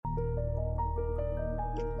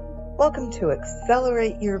Welcome to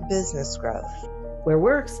Accelerate Your Business Growth, where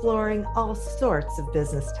we're exploring all sorts of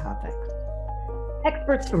business topics.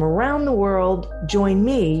 Experts from around the world join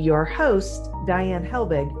me, your host, Diane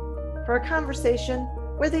Helbig, for a conversation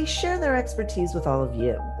where they share their expertise with all of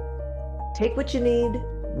you. Take what you need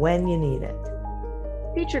when you need it.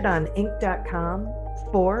 Featured on Inc.com,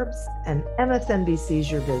 Forbes, and MSNBC's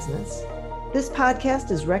Your Business, this podcast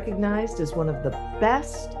is recognized as one of the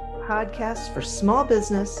best podcasts for small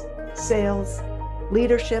business, sales,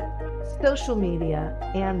 leadership, social media,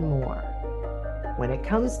 and more. When it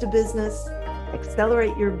comes to business,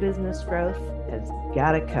 Accelerate Your Business Growth has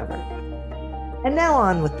got it covered. And now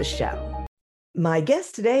on with the show. My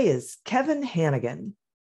guest today is Kevin Hannigan.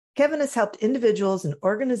 Kevin has helped individuals and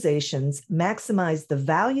organizations maximize the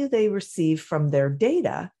value they receive from their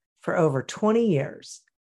data for over 20 years.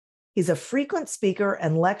 He's a frequent speaker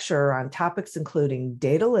and lecturer on topics including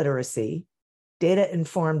data literacy,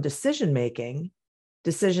 data-informed decision-making,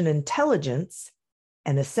 decision intelligence,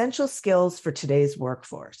 and essential skills for today's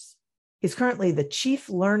workforce. He's currently the Chief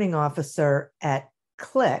Learning Officer at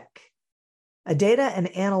Qlik, a data and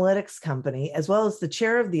analytics company, as well as the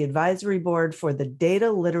chair of the advisory board for the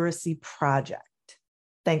Data Literacy Project.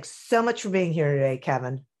 Thanks so much for being here today,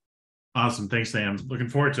 Kevin. Awesome. Thanks, Sam. Looking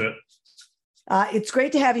forward to it. It's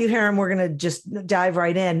great to have you here, and we're going to just dive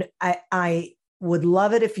right in. I would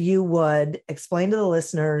love it if you would explain to the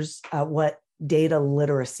listeners what data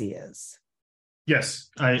literacy is. Yes,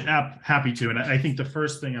 I'm happy to. And I think the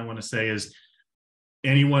first thing I want to say is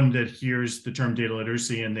anyone that hears the term data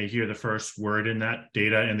literacy and they hear the first word in that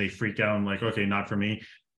data and they freak out and like, okay, not for me,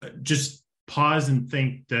 just pause and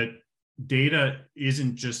think that data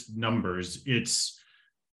isn't just numbers. It's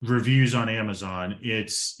reviews on Amazon.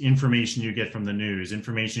 It's information you get from the news,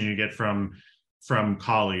 information you get from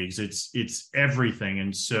colleagues. It's everything.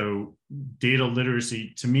 And so data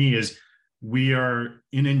literacy to me is we are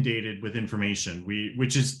inundated with information,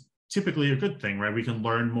 which is typically a good thing, right? We can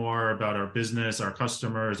learn more about our business, our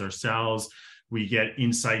customers, ourselves. We get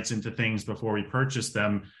insights into things before we purchase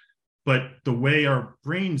them. But the way our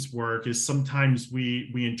brains work is sometimes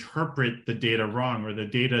we interpret the data wrong, or the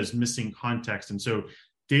data is missing context. And so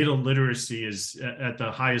data literacy is at the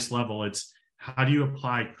highest level. It's how do you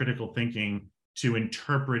apply critical thinking to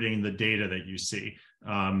interpreting the data that you see?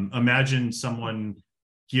 Imagine someone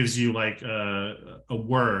gives you like a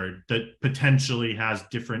word that potentially has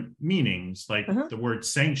different meanings, like the word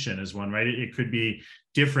sanction is one, right? It could be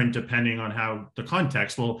different depending on how the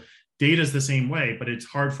context. Well, data is the same way, but it's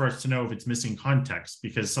hard for us to know if it's missing context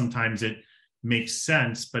because sometimes it makes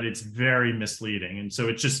sense, but it's very misleading. And so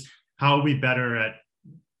it's just how are we better at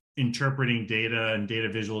interpreting data and data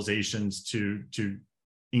visualizations to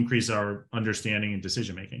increase our understanding and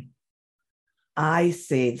decision making. I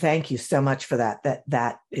see. Thank you so much for that.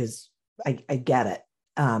 That is, I get it.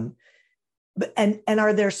 But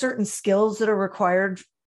are there certain skills that are required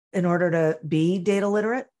in order to be data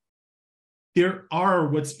literate? There are.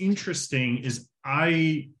 What's interesting is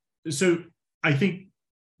I think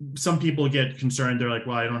some people get concerned. They're like,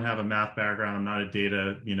 well, I don't have a math background. I'm not a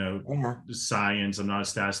data, science. I'm not a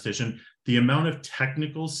statistician. The amount of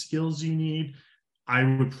technical skills you need, I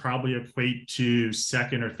would probably equate to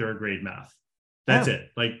second or third grade math. That's it.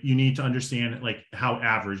 Like you need to understand like how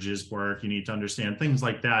averages work. You need to understand things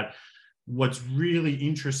like that. What's really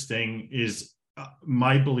interesting is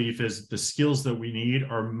my belief is the skills that we need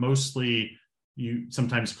are mostly, you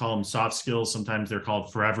sometimes call them soft skills. Sometimes they're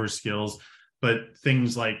called forever skills. But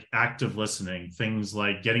things like active listening, things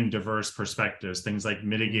like getting diverse perspectives, things like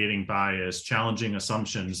mitigating bias, challenging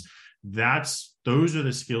assumptions, those are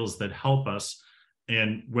the skills that help us.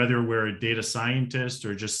 And whether we're a data scientist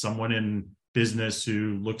or just someone in business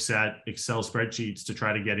who looks at Excel spreadsheets to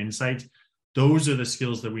try to get insights, those are the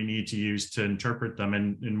skills that we need to use to interpret them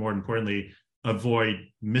and more importantly, avoid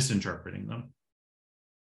misinterpreting them.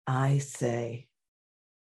 I see.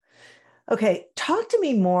 Okay, talk to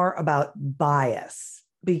me more about bias,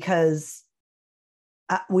 because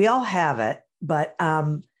we all have it, but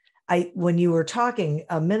when you were talking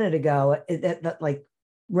a minute ago, that like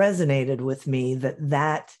resonated with me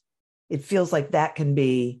that it feels like that can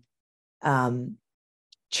be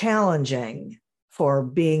challenging for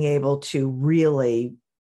being able to really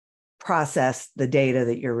process the data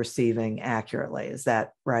that you're receiving accurately. Is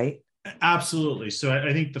that right? Absolutely. So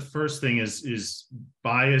I think the first thing is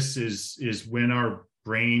bias is when our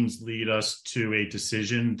brains lead us to a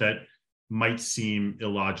decision that might seem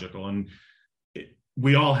illogical. And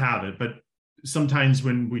we all have it, but sometimes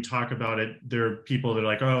when we talk about it, there are people that are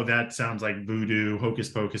like, oh, that sounds like voodoo, hocus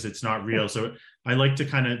pocus, it's not real. So I like to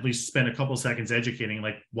kind of at least spend a couple seconds educating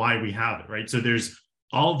like why we have it, right? So there's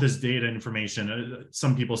all this data information.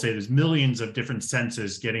 Some people say there's millions of different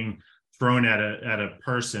senses getting thrown at a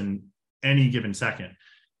person any given second.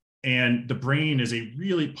 And the brain is a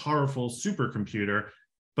really powerful supercomputer.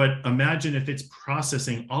 But imagine if it's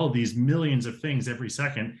processing all of these millions of things every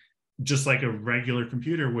second, just like a regular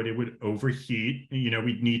computer would. It would overheat.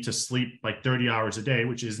 We'd need to sleep like 30 hours a day,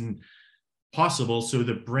 which isn't possible. So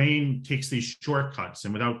the brain takes these shortcuts,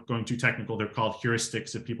 and without going too technical, they're called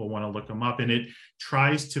heuristics if people want to look them up. And it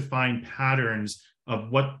tries to find patterns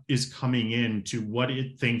of what is coming in to what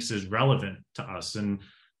it thinks is relevant to us. And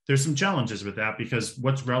there's some challenges with that, because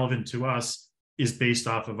what's relevant to us is based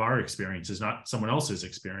off of our experiences, not someone else's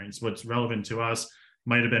experience. What's relevant to us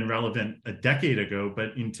might have been relevant a decade ago,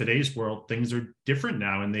 but in today's world, things are different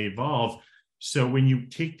now and they evolve. So when you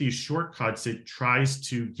take these shortcuts, it tries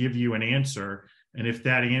to give you an answer. And if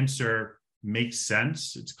that answer makes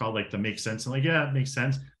sense, it's called like the make sense. And like, yeah, it makes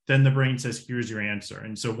sense. Then the brain says, here's your answer.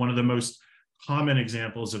 And so one of the most common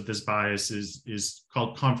examples of this bias is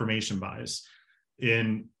called confirmation bias.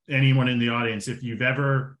 In anyone in the audience, if you've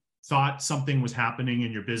ever thought something was happening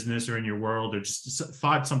in your business or in your world, or just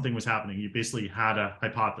thought something was happening, you basically had a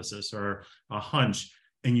hypothesis or a hunch,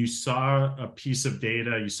 and you saw a piece of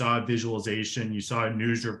data, you saw a visualization, you saw a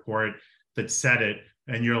news report that said it,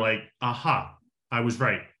 and you're like, aha, I was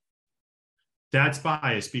right. That's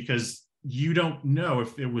bias, because you don't know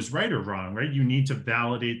if it was right or wrong, right? You need to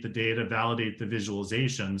validate the data, validate the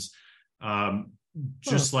visualizations.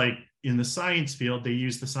 Just like in the science field, they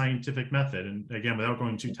use the scientific method. And again, without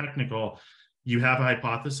going too technical, you have a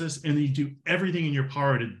hypothesis and you do everything in your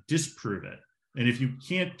power to disprove it. And if you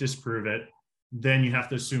can't disprove it, then you have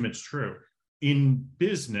to assume it's true. In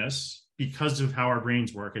business, because of how our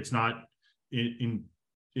brains work, it's not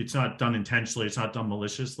done intentionally, it's not done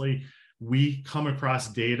maliciously. We come across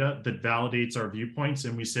data that validates our viewpoints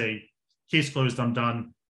and we say, case closed, I'm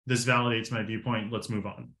done. This validates my viewpoint, let's move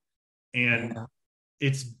on. And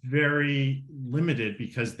it's very limited,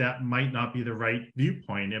 because that might not be the right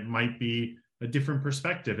viewpoint. It might be a different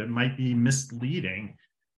perspective. It might be misleading.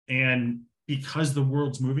 And because the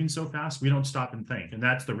world's moving so fast, we don't stop and think. And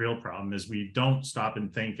that's the real problem, is we don't stop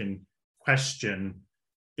and think and question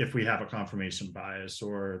if we have a confirmation bias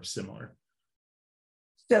or similar.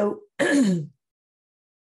 So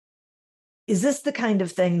is this the kind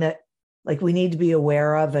of thing that like we need to be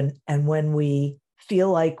aware of? And when we feel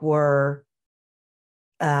like we're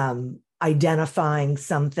identifying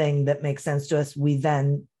something that makes sense to us, we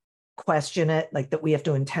then question it, like that we have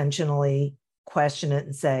to intentionally question it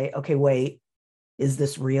and say, okay, wait, is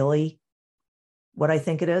this really what I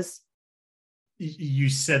think it is? You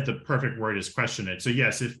said the perfect word is question it. So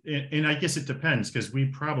yes, and I guess it depends, because we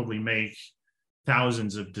probably make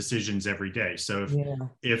thousands of decisions every day. So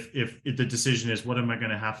if the decision is, what am I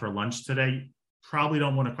going to have for lunch today? Probably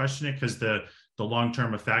don't want to question it, because the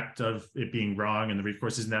long-term effect of it being wrong and the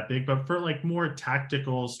recourse isn't that big. But for like more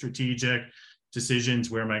tactical, strategic decisions,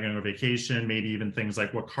 where am I going to go vacation? Maybe even things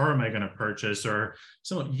like, what car am I going to purchase? Or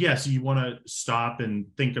so, yes, you want to stop and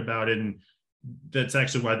think about it. And that's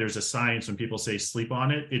actually why there's a science when people say sleep on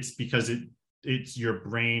it. It's because it's your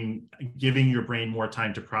brain, giving your brain more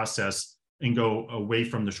time to process and go away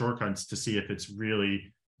from the shortcuts to see if it's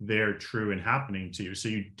really there, true, and happening to you. So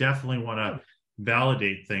you definitely want to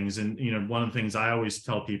validate things. And one of the things I always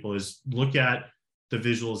tell people is look at the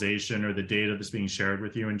visualization or the data that's being shared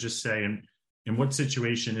with you and just say, in what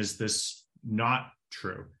situation is this not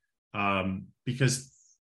true? Because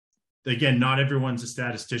again, not everyone's a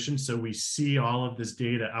statistician. So we see all of this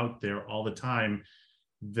data out there all the time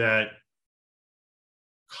that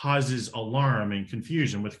causes alarm and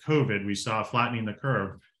confusion. With COVID, we saw flattening the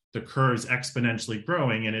curve's exponentially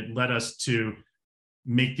growing, and it led us to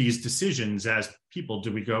make these decisions as people.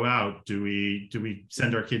 Do we go out? Do we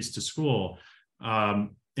send our kids to school?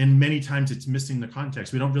 And many times it's missing the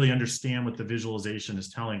context. We don't really understand what the visualization is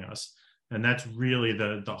telling us. And that's really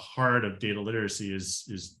the heart of data literacy,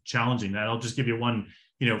 is challenging that. I'll just give you one,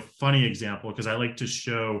 funny example, because I like to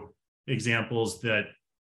show examples that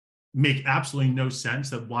make absolutely no sense,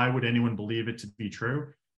 that why would anyone believe it to be true,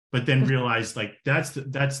 but then realize like that's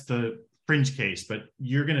the fringe case, but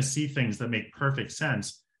you're going to see things that make perfect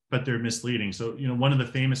sense, but they're misleading. So, one of the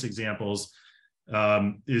famous examples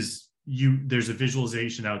is there's a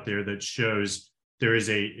visualization out there that shows there is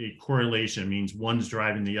a correlation, means one's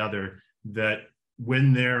driving the other, that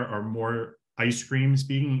when there are more ice creams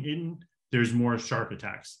being eaten, there's more shark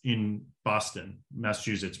attacks in Boston,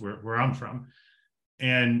 Massachusetts, where I'm from.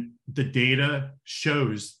 And the data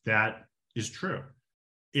shows that is true.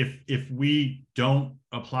 If we don't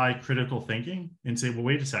apply critical thinking and say, well,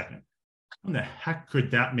 wait a second, how the heck could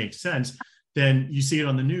that make sense? then you see it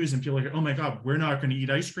on the news and feel like, oh my God, we're not going to eat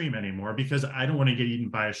ice cream anymore because I don't want to get eaten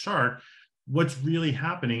by a shark. What's really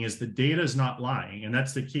happening is the data is not lying. And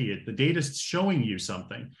that's the key. The data is showing you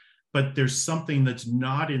something, but there's something that's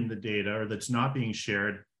not in the data or that's not being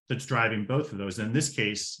shared that's driving both of those. And in this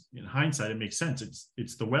case, in hindsight, it makes sense.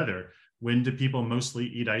 It's the weather. When do people mostly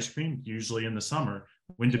eat ice cream? Usually in the summer.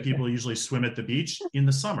 When do people usually swim at the beach? In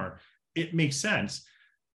the summer. It makes sense.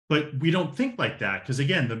 But we don't think like that because,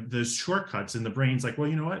 again, the shortcuts in the brain's like, well,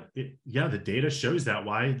 you know what? The data shows that.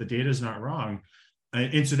 Why? The data is not wrong.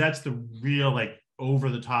 And so that's the real, like, over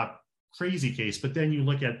the top crazy case. But then you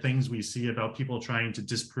look at things we see about people trying to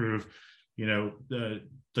disprove,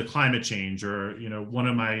 the climate change, or, one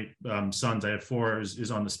of my sons, I have 4,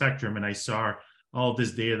 is on the spectrum, and I saw all of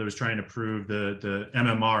this data that was trying to prove the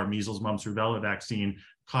MMR, measles, mumps, rubella vaccine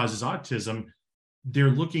causes autism. They're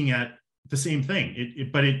looking at the same thing,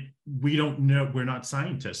 but we don't know. We're not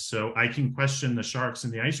scientists, so I can question the sharks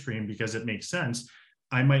and the ice cream because it makes sense.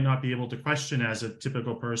 I might not be able to question, as a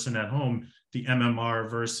typical person at home, the MMR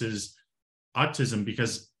versus autism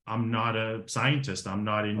because I'm not a scientist. I'm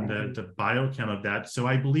not in the biochem of that. So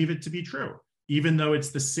I believe it to be true, even though it's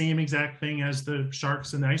the same exact thing as the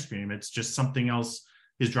sharks and the ice cream. It's just something else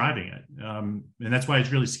is driving it. And that's why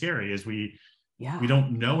it's really scary, is we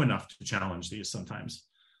don't know enough to challenge these sometimes.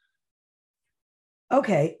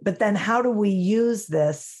 Okay, but then how do we use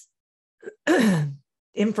this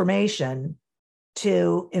information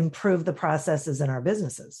to improve the processes in our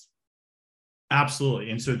businesses?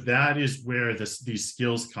 Absolutely. And so that is where these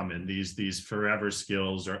skills come in, these forever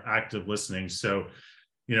skills or active listening. So,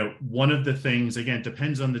 one of the things, again,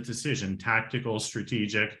 depends on the decision, tactical,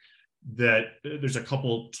 strategic, that there's a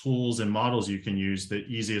couple tools and models you can use. The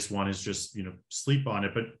easiest one is just, sleep on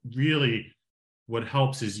it. But really what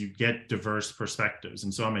helps is you get diverse perspectives.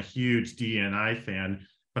 And so I'm a huge D&I fan,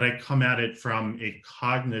 but I come at it from a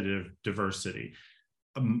cognitive diversity.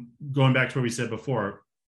 Going back to what we said before,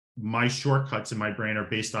 my shortcuts in my brain are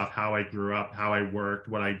based off how I grew up, how I worked,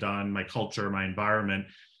 what I've done, my culture, my environment.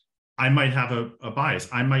 I might have a bias.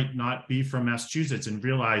 I might not be from Massachusetts and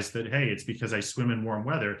realize that, hey, it's because I swim in warm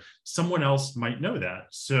weather. Someone else might know that.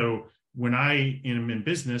 So when I am in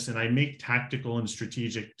business and I make tactical and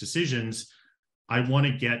strategic decisions, I want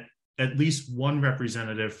to get at least one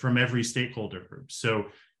representative from every stakeholder group. So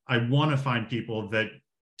I want to find people that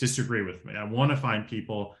disagree with me. I want to find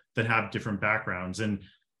people that have different backgrounds. And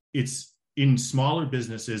it's in smaller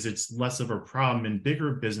businesses, it's less of a problem. In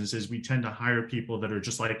bigger businesses, we tend to hire people that are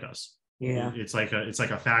just like us. Yeah. It's like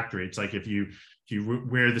a factory. It's like if you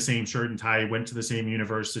wear the same shirt and tie, went to the same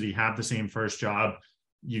university, have the same first job,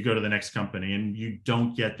 you go to the next company and you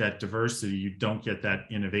don't get that diversity. You don't get that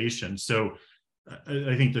innovation. So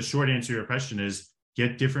I think the short answer to your question is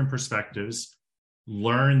get different perspectives,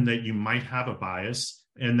 learn that you might have a bias,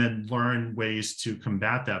 and then learn ways to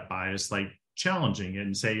combat that bias, like challenging it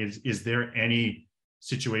and say, is there any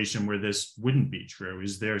situation where this wouldn't be true?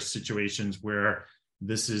 Is there situations where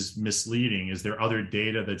this is misleading? Is there other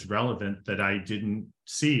data that's relevant that I didn't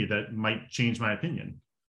see that might change my opinion?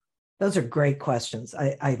 Those are great questions.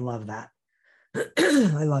 I love that.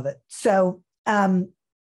 I love it. So,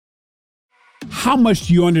 how much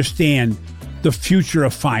do you understand the future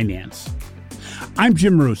of finance? I'm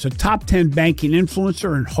Jim Marous, a top 10 banking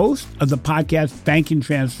influencer and host of the podcast Banking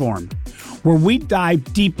Transformed, where we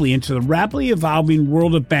dive deeply into the rapidly evolving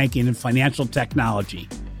world of banking and financial technology.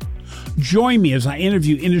 Join me as I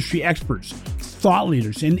interview industry experts, thought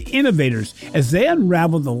leaders, and innovators as they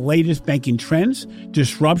unravel the latest banking trends,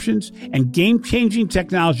 disruptions, and game-changing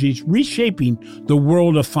technologies reshaping the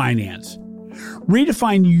world of finance.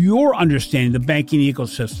 Redefine your understanding of the banking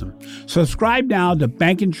ecosystem. Subscribe now to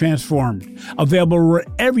Banking Transformed, available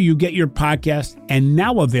wherever you get your podcast and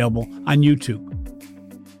now available on YouTube.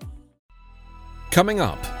 Coming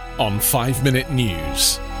up on 5 Minute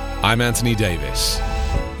News, I'm Anthony Davis.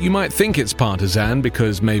 You might think it's partisan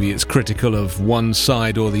because maybe it's critical of one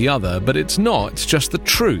side or the other, but it's not. It's just the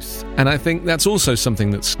truth. And I think that's also something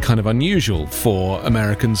that's kind of unusual for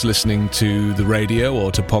Americans listening to the radio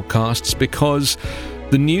or to podcasts, because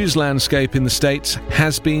the news landscape in the States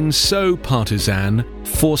has been so partisan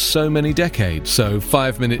for so many decades. So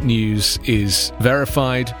 5 Minute News is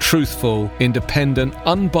verified, truthful, independent,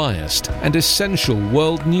 unbiased, and essential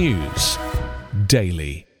world news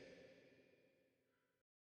daily.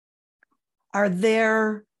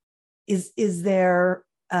 Is there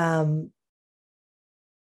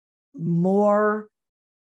more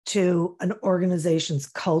to an organization's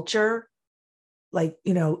culture? Like,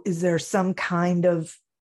 is there some kind of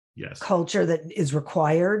culture that is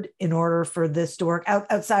required in order for this to work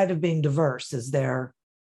outside of being diverse? Is there?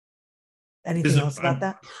 Anything else about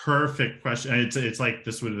that? Perfect question. It's like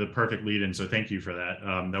this would be the perfect lead in. So thank you for that.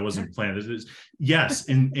 That wasn't planned. Yes,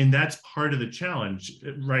 and that's part of the challenge,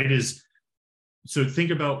 right? So think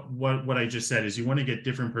about what I just said is you want to get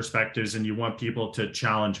different perspectives and you want people to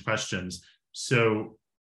challenge questions. So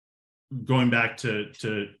going back to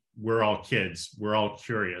we're all kids, we're all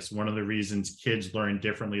curious. One of the reasons kids learn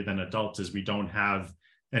differently than adults is we don't have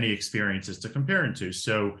any experiences to compare them to.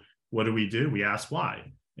 So what do? We ask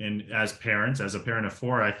why. And as parents, as a parent of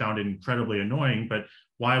 4, I found it incredibly annoying, but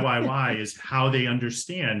why is how they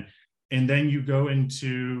understand. And then you go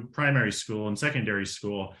into primary school and secondary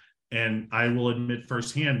school. And I will admit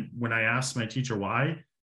firsthand, when I ask my teacher why,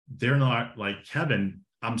 they're not like, Kevin,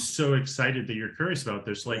 I'm so excited that you're curious about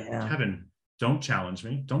this. Like, Kevin, don't challenge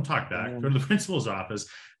me. Don't talk back. Go to the principal's office.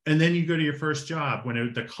 And then you go to your first job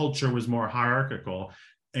when the culture was more hierarchical.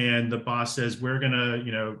 And the boss says, we're going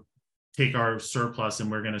to, take our surplus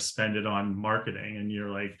and we're going to spend it on marketing. And you're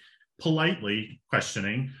like politely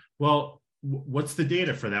questioning, well, what's the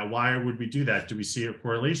data for that? Why would we do that? Do we see a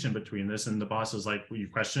correlation between this? And the boss is like, well, you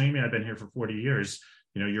questioning me? I've been here for 40 years.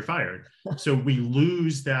 You're fired. So we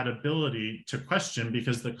lose that ability to question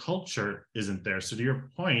because the culture isn't there. So to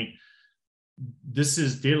your point,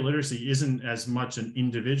 data literacy isn't as much an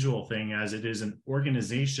individual thing as it is an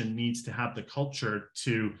organization needs to have the culture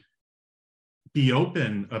to be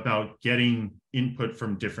open about getting input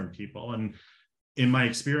from different people. And in my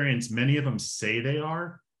experience, many of them say they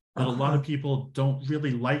are, but a lot of people don't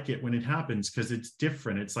really like it when it happens because it's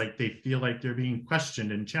different. It's like they feel like they're being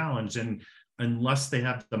questioned and challenged. And unless they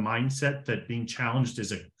have the mindset that being challenged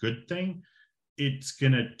is a good thing, it's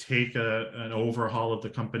going to take an overhaul of the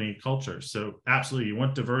company culture. So absolutely, you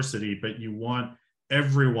want diversity, but you want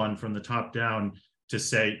everyone from the top down to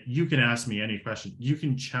say, you can ask me any question, you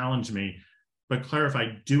can challenge me, but clarify,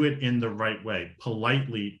 do it in the right way.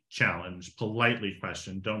 Politely challenge, politely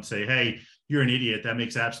question. Don't say, hey, you're an idiot. That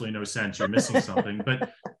makes absolutely no sense. You're missing something,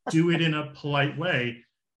 but do it in a polite way.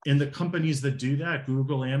 And the companies that do that,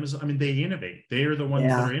 Google, Amazon, they innovate. They are the ones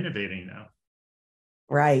that are innovating now.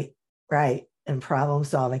 Right. And problem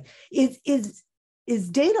solving. Is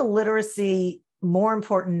data literacy more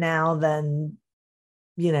important now than,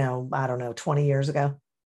 20 years ago?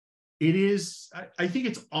 It is. I think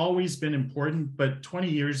it's always been important, but 20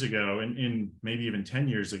 years ago and maybe even 10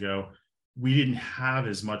 years ago, we didn't have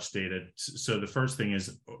as much data. So the first thing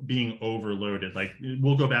is being overloaded. Like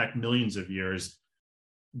we'll go back millions of years.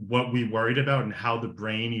 What we worried about and how the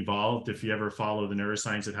brain evolved, if you ever follow the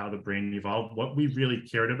neuroscience of how the brain evolved, what we really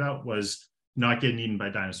cared about was not getting eaten by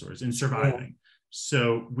dinosaurs and surviving. Yeah.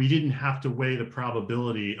 So we didn't have to weigh the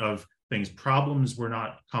probability of things. Problems were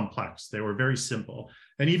not complex. They were very simple.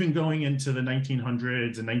 And even going into the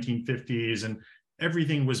 1900s and 1950s, and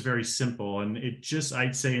everything was very simple. And it just,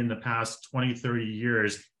 I'd say in the past 20, 30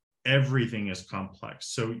 years, everything is complex.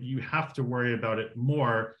 So you have to worry about it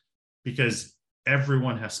more because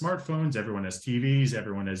everyone has smartphones, everyone has TVs,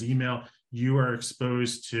 everyone has email. You are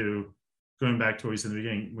exposed to, going back to always in the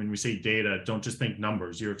beginning, when we say data, don't just think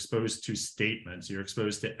numbers. You're exposed to statements, you're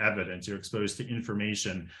exposed to evidence, you're exposed to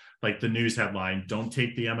information, like the news headline, don't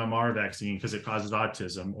take the MMR vaccine because it causes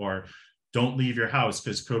autism, or don't leave your house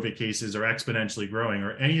because COVID cases are exponentially growing,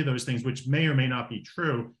 or any of those things, which may or may not be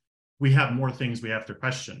true. We have more things we have to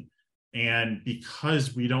question. And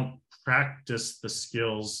because we don't practice the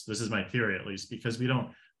skills, this is my theory at least, because we don't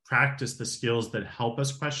practice the skills that help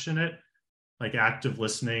us question it, like active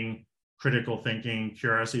listening, critical thinking,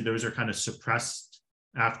 curiosity, those are kind of suppressed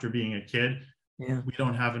after being a kid. Yeah. We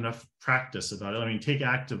don't have enough practice about it. Take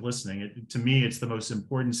active listening. To me, it's the most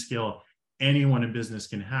important skill anyone in business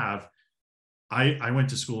can have. I went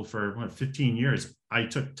to school for 15 years. I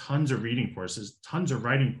took tons of reading courses, tons of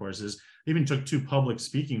writing courses, even took 2 public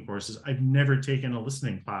speaking courses. I've never taken a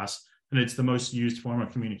listening class, and it's the most used form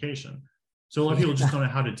of communication. So a lot of people just don't know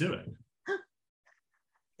how to do it.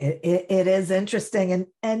 It is interesting.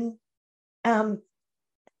 And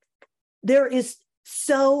there is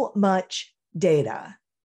so much data.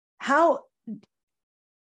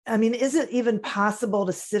 Is it even possible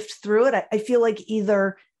to sift through it? I feel like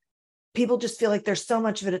either people just feel like there's so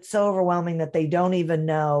much of it, it's so overwhelming that they don't even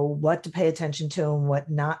know what to pay attention to and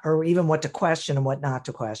what not, or even what to question and what not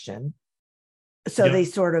to question. So they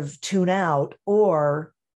sort of tune out,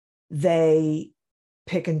 or they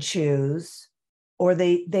pick and choose, or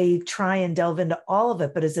they try and delve into all of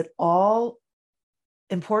it. But is it all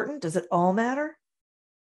important? Does it all matter?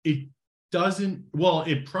 It doesn't. Well,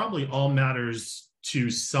 it probably all matters to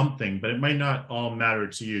something, but it might not all matter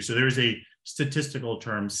to you. So there's a statistical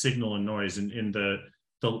term, signal and noise. And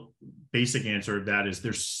the basic answer of that is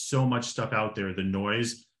there's so much stuff out there, the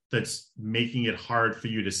noise, that's making it hard for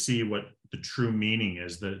you to see what the true meaning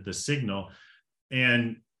is, the signal.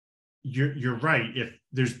 And you're right. If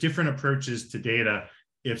there's different approaches to data,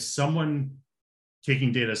 if someone,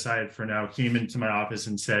 taking data aside for now, came into my office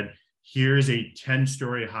and said, here's a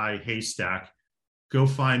 10-story high haystack, go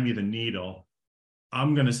find me the needle,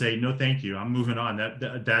 I'm going to say, no, thank you. I'm moving on.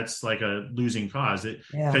 That's like a losing cause,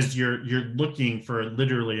 because you're looking for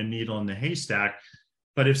literally a needle in the haystack.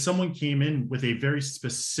 But if someone came in with a very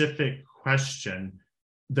specific question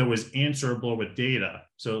that was answerable with data,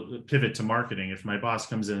 so pivot to marketing. If my boss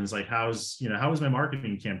comes in and is like, how was my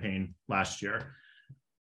marketing campaign last year?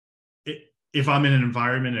 If I'm in an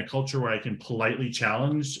environment, a culture where I can politely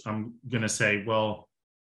challenge, I'm going to say, well,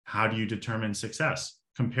 how do you determine success?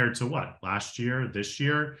 Compared to what? Last year, this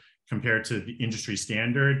year, compared to the industry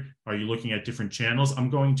standard? Are you looking at different channels? I'm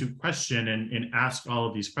going to question and ask all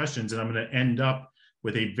of these questions, and I'm going to end up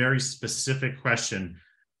with a very specific question.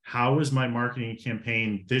 How was my marketing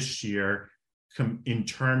campaign this year in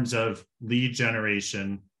terms of lead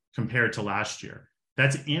generation compared to last year?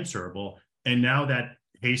 That's answerable. And now that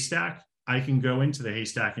haystack, I can go into the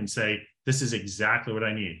haystack and say, this is exactly what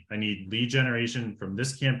I need. I need lead generation from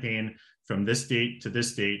this campaign, from this date to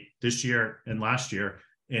this date, this year and last year.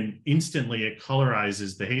 And instantly it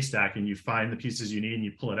colorizes the haystack, and you find the pieces you need and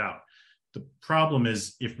you pull it out. The problem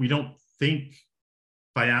is, if we don't think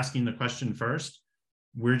by asking the question first,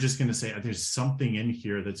 we're just going to say, there's something in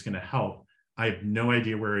here that's going to help. I have no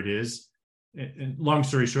idea where it is. And long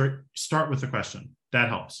story short, start with the question. That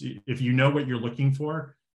helps. If you know what you're looking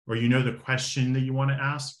for, or you know the question that you want to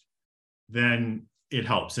ask, then it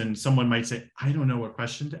helps. And someone might say, I don't know what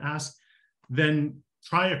question to ask. Then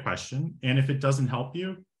try a question. And if it doesn't help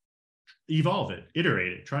you, evolve it,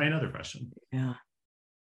 iterate it, try another question. Yeah.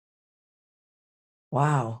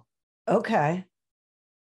 Wow. Okay.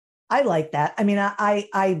 I like that. I mean,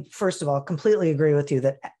 I first of all completely agree with you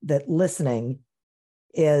that listening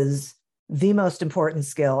is the most important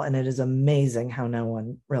skill, and it is amazing how no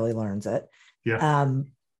one really learns it. Yeah.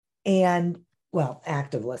 And well,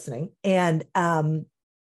 active listening, and that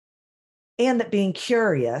being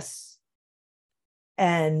curious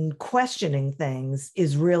and questioning things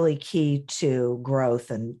is really key to growth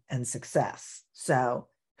and success. So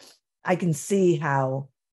I can see how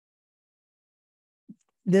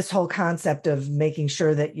this whole concept of making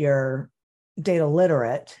sure that you're data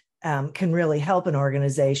literate can really help an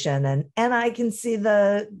organization. And I can see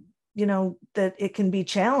that it can be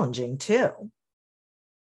challenging too.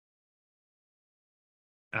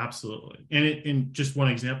 Absolutely. And in just one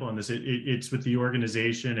example on this, it's with the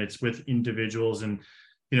organization, it's with individuals, and,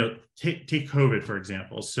 take COVID, for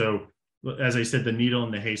example. So as I said, the needle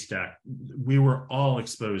in the haystack, we were all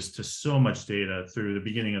exposed to so much data through the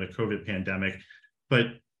beginning of the COVID pandemic, but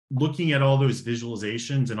looking at all those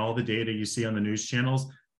visualizations and all the data you see on the news channels,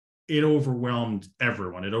 it overwhelmed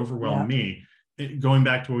everyone. It overwhelmed me. Going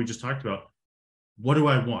back to what we just talked about, what do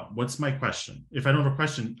I want? What's my question? If I don't have a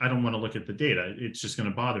question, I don't want to look at the data. It's just going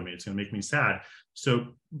to bother me. It's going to make me sad. So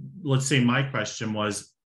let's say my question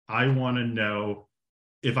was, I want to know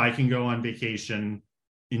if I can go on vacation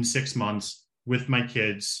in 6 months with my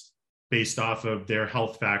kids based off of their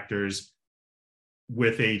health factors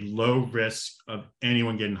with a low risk of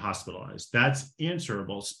anyone getting hospitalized. That's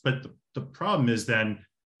answerable. But the problem is then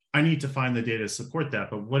I need to find the data to support that.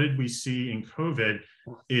 But what did we see in COVID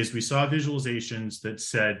is we saw visualizations that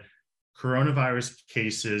said coronavirus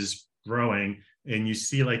cases growing, and you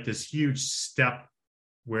see like this huge step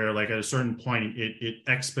where like at a certain point it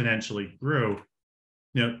exponentially grew.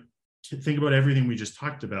 To think about everything we just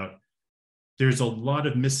talked about, there's a lot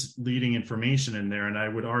of misleading information in there. And I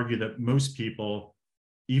would argue that most people,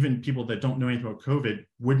 even people that don't know anything about COVID,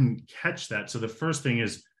 wouldn't catch that. So the first thing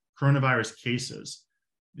is coronavirus cases.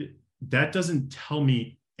 That doesn't tell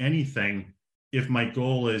me anything if my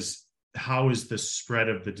goal is how is the spread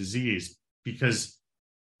of the disease, because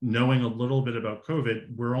knowing a little bit about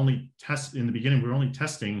COVID, in the beginning, we're only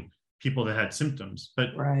testing people that had symptoms,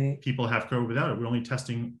 but people have COVID without it. We're only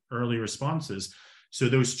testing early responses. So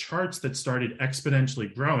those charts that started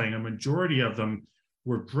exponentially growing, a majority of them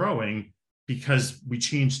were growing because we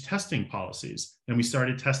changed testing policies and we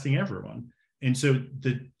started testing everyone. And so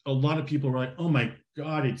a lot of people were like, oh my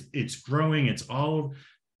God, it's growing.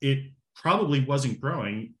 It probably wasn't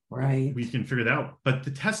growing. Right. We can figure that out. But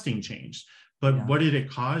the testing changed. But what did it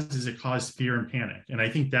cause? It caused fear and panic. And I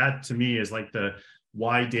think that to me is like the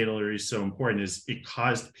why data literacy is so important, is it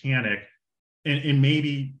caused panic. And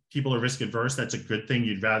maybe people are risk adverse. That's a good thing.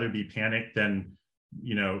 You'd rather be panicked than,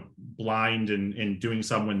 blind and doing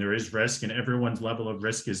something when there is risk, and everyone's level of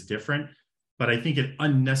risk is different. But I think it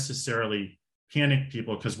unnecessarily panic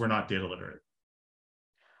people because we're not data literate.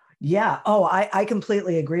 Yeah. Oh, I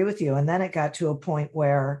completely agree with you. And then it got to a point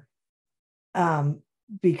where,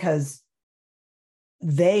 because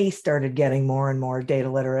they started getting more and more data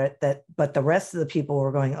literate, but the rest of the people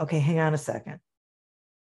were going, okay, hang on a second.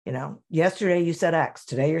 Yesterday you said X,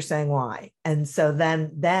 today you're saying Y. And so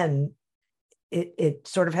then it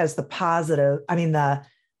sort of has the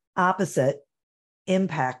opposite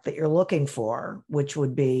impact that you're looking for, which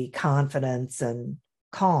would be confidence and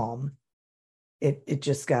calm. It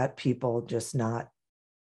just got people just not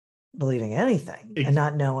believing anything and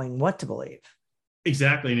not knowing what to believe.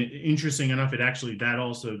 Exactly. And interesting enough,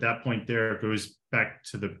 that point there goes back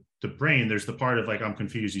to the brain. There's the part of like, I'm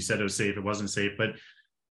confused. You said it was safe. It wasn't safe. But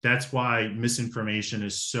that's why misinformation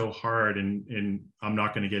is so hard. And I'm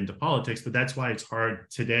not going to get into politics, but that's why it's hard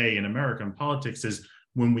today in American politics is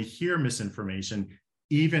when we hear misinformation,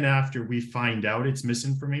 even after we find out it's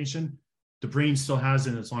misinformation, the brain still has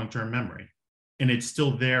it in its long-term memory. And it's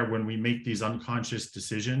still there when we make these unconscious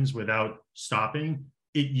decisions without stopping.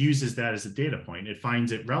 It uses that as a data point. It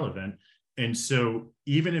finds it relevant. And so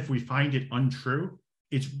even if we find it untrue,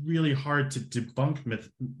 it's really hard to debunk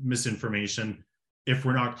misinformation if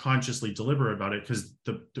we're not consciously deliberate about it, because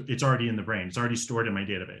it's already in the brain. It's already stored in my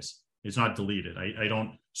database. It's not deleted. I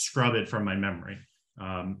don't scrub it from my memory,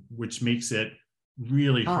 which makes it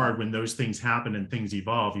really hard when those things happen and things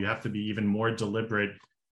evolve. You have to be even more deliberate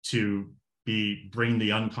to bring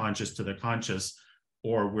the unconscious to the conscious,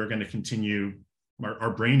 or we're going to continue,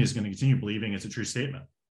 our brain is going to continue believing it's a true statement.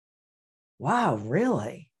 Wow,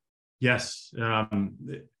 really? Yes.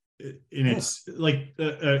 And it's like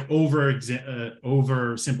an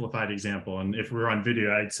oversimplified example. And if we're on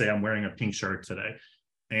video, I'd say I'm wearing a pink shirt today.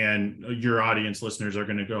 And your audience listeners are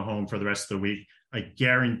going to go home for the rest of the week. I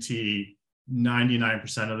guarantee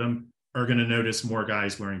 99% of them are going to notice more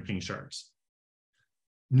guys wearing pink shirts.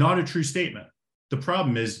 Not a true statement. The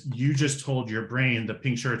problem is you just told your brain the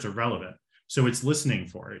pink shirts are relevant. So it's listening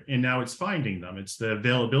for it. And now it's finding them. It's the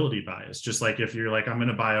availability bias. Just like if you're like, I'm going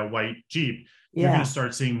to buy a white Jeep, you're going to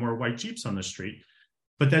start seeing more white Jeeps on the street.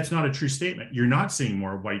 But that's not a true statement. You're not seeing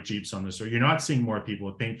more white Jeeps on the street. You're not seeing more people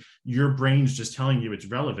with pink. Your brain's just telling you it's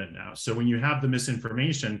relevant now. So when you have the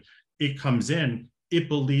misinformation, it comes in, it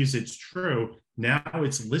believes it's true. Now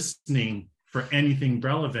it's listening for anything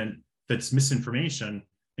relevant that's misinformation.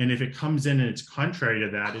 And if it comes in and it's contrary to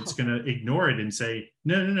that, it's going to ignore it and say,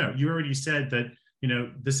 no, you already said that,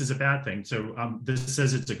 this is a bad thing. So this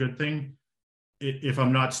says it's a good thing. If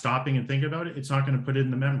I'm not stopping and thinking about it, it's not going to put it in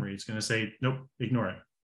the memory. It's going to say, nope, ignore it.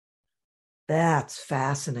 That's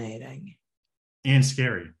fascinating. And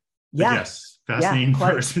scary. Yeah. But yes, fascinating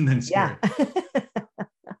first and then scary. Yeah.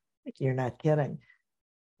 You're not kidding.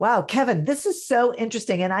 Wow, Kevin, this is so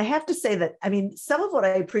interesting. And I have to say that, some of what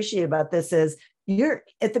I appreciate about this is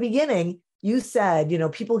at the beginning, you said,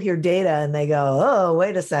 people hear data and they go, oh,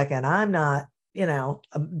 wait a second, I'm not,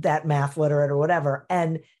 that math literate or whatever.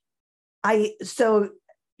 And I so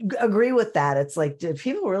agree with that. It's like, do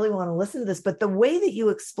people really want to listen to this? But the way that you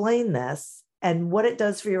explain this and what it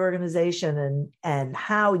does for your organization and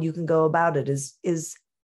how you can go about it is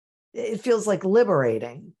it feels like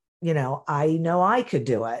liberating. I know I could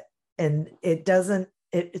do it. And it doesn't,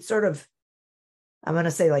 it sort of, I'm going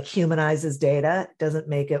to say like humanizes data. It doesn't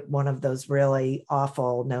make it one of those really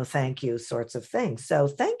awful, no, thank you sorts of things. So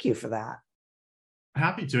thank you for that.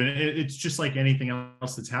 Happy to. And it's just like anything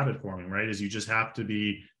else that's habit forming, right? Is you just have to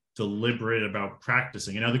be deliberate about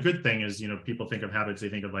practicing. The good thing is, people think of habits, they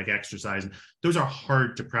think of like exercise. And those are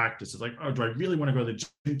hard to practice. It's like, oh, do I really want to go to the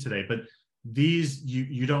gym today? But these,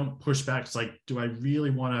 you don't push back. It's like, do I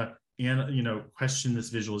really want to, question this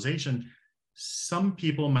visualization? Some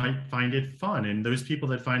people might find it fun. And those people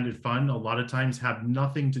that find it fun, a lot of times have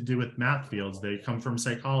nothing to do with math fields. They come from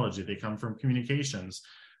psychology. They come from communications.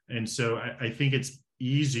 And so I think it's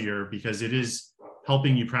easier because it is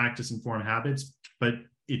helping you practice and form habits, but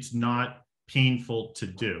it's not painful to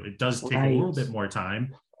do. It does take a little bit more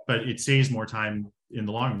time, but it saves more time in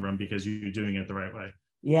the long run because you're doing it the right way.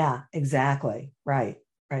 Yeah, exactly. Right.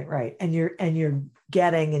 And you're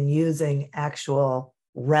getting and using actual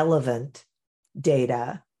relevant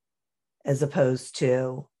data as opposed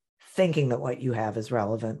to thinking that what you have is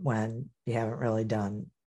relevant when you haven't really done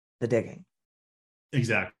the digging.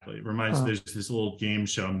 Exactly. It reminds me, there's this little game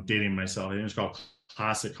show, I'm dating myself. I think it's called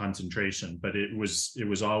Classic Concentration, but it was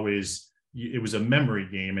a memory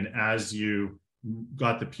game. And as you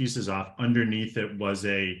got the pieces off, underneath it was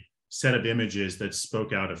a set of images that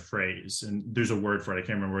spoke out a phrase. And there's a word for it. I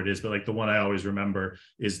can't remember what it is, but like the one I always remember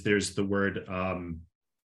is there's the word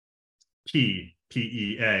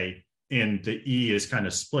PEA, and the E is kind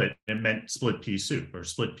of split. It meant split pea soup or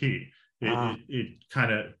split pea. It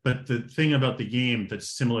kind of, but the thing about the game that's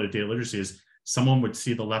similar to data literacy is someone would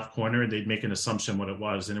see the left corner and they'd make an assumption what it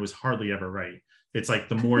was, and it was hardly ever right. It's like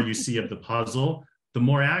the more you see of the puzzle, the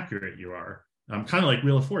more accurate you are. Kind of like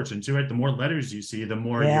Wheel of Fortune too, right? The more letters you see, the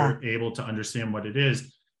more you're able to understand what it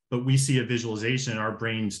is. But we see a visualization, our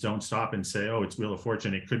brains don't stop and say, oh, it's Wheel of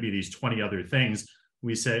Fortune. It could be these 20 other things.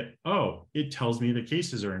 We say, oh, it tells me the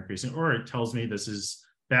cases are increasing, or it tells me this is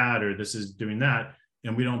bad, or this is doing that.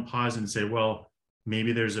 And we don't pause and say, well,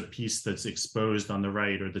 maybe there's a piece that's exposed on the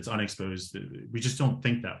right or that's unexposed. We just don't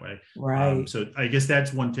think that way. Right. So I guess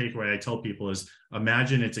that's one takeaway I tell people is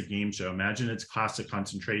imagine it's a game show. Imagine it's classic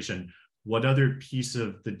concentration. What other piece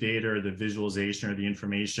of the data or the visualization or the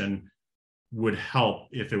information would help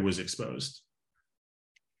if it was exposed?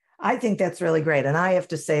 I think that's really great. And I have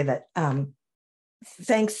to say that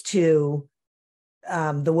thanks to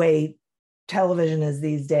the way television is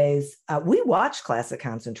these days, we watch classic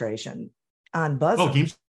concentration on Buzzer. Oh, Game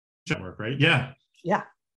Network, right? Yeah.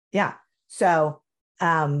 So,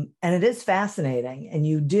 and it is fascinating. And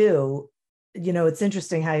it's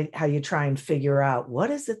interesting how you try and figure out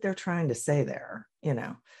what is it they're trying to say there,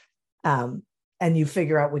 and you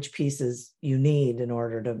figure out which pieces you need in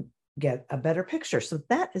order to get a better picture. So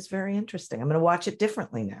that is very interesting. I'm going to watch it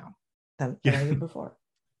differently now than I did before.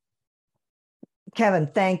 Kevin,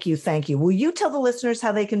 thank you. Will you tell the listeners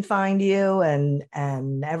how they can find you and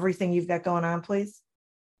everything you've got going on, please?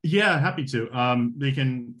 Yeah, happy to. They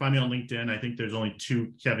can find me on LinkedIn. I think there's only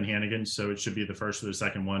 2 Kevin Hannigan, so it should be the first or the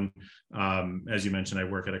second one. As you mentioned, I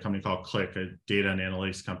work at a company called Click, a data and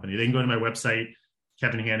analytics company. They can go to my website,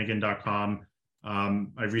 kevinhannigan.com.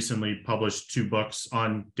 I've recently published 2 books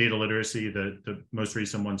on data literacy. The most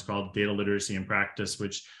recent one's called Data Literacy in Practice,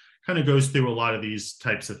 which kind of goes through a lot of these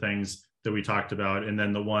types of things that we talked about. And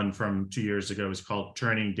then the one from 2 years ago is called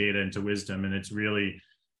Turning Data into Wisdom. And it's really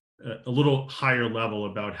a little higher level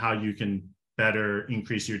about how you can better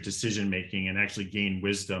increase your decision-making and actually gain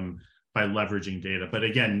wisdom by leveraging data. But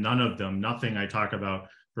again, nothing I talk about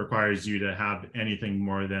requires you to have anything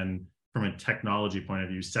more than, from a technology point of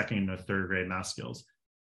view, 2nd or 3rd grade math skills.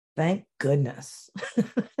 Thank goodness.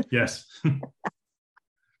 Yes.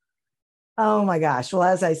 Oh my gosh. Well,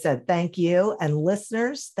 as I said, thank you. And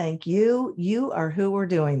listeners, thank you. You are who we're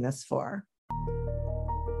doing this for.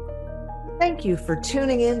 Thank you for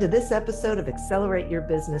tuning in to this episode of Accelerate Your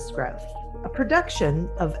Business Growth, a production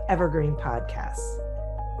of Evergreen Podcasts.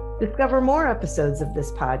 Discover more episodes of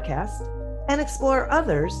this podcast and explore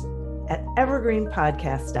others at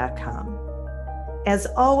evergreenpodcast.com. As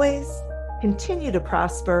always, continue to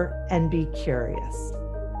prosper and be curious.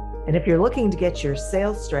 And if you're looking to get your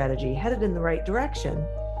sales strategy headed in the right direction,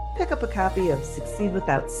 pick up a copy of Succeed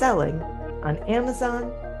Without Selling on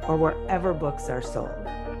Amazon or wherever books are sold.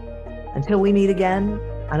 Until we meet again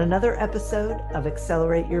on another episode of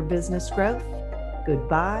Accelerate Your Business Growth,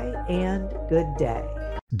 goodbye and good day.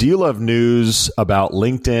 Do you love news about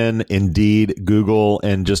LinkedIn, Indeed, Google,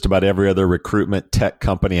 and just about every other recruitment tech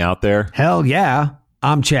company out there? Hell yeah.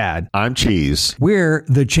 I'm Chad. I'm Cheese. We're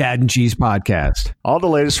the Chad and Cheese Podcast. All the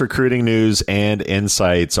latest recruiting news and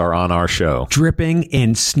insights are on our show. Dripping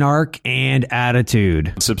in snark and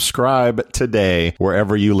attitude. Subscribe today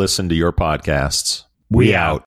wherever you listen to your podcasts. We out.